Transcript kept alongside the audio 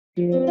I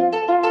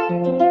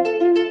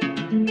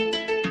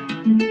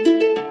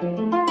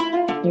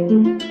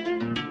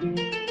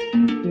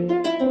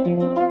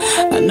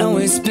know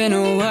it's been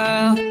a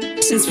while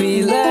since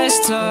we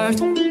last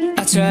talked.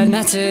 I tried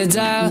not to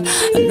dial,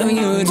 I know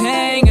you would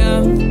hang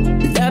up.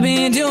 And I've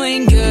been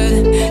doing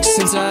good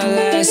since our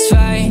last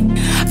fight.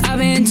 I've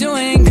been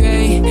doing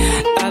great,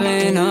 I've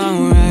been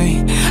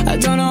alright. I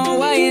don't know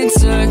why it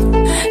took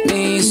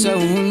me so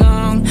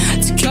long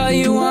to call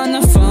you on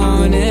the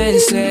phone and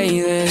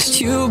say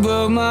this. You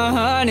broke my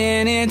heart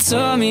and it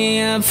tore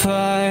me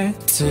apart.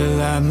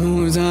 Till I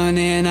moved on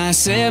and I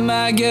said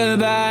my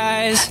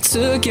goodbyes.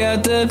 Took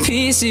out the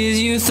pieces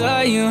you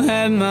thought you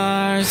had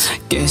marked.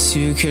 Guess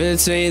you could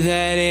say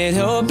that it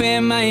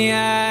opened my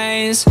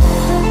eyes.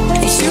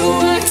 You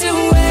walked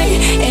away,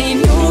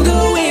 ain't no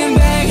going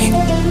back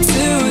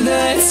to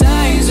the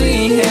times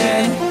we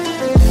had.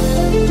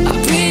 Our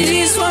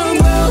bridges were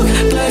broke,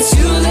 but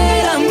you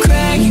let them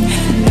crack.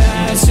 And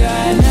I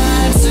tried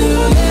not to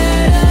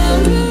let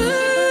them burn.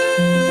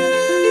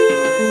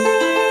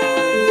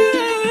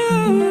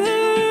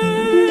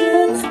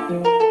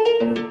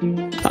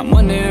 I'm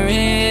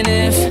wondering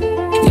if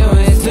you're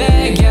with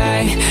that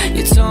guy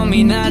you told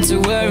me not to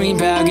worry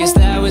about. Guess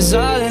that was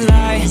all a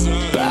lie.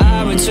 But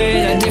I would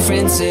trade our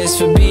differences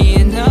for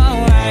being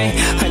alright.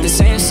 Heard the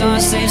same song,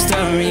 same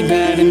story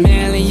about a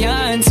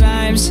million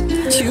times.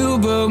 You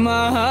broke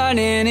my heart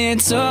and it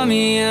tore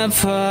me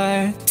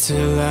apart.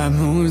 Till I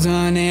moved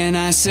on and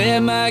I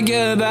said my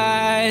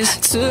goodbyes.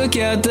 Took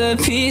out the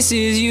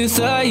pieces you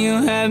thought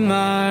you had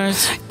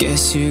marked.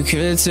 Guess you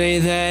could say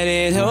that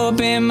it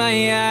opened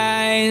my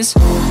eyes.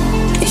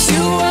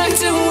 You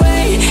walked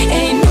away,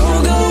 ain't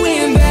no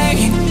going back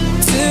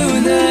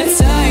to the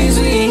times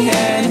we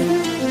had.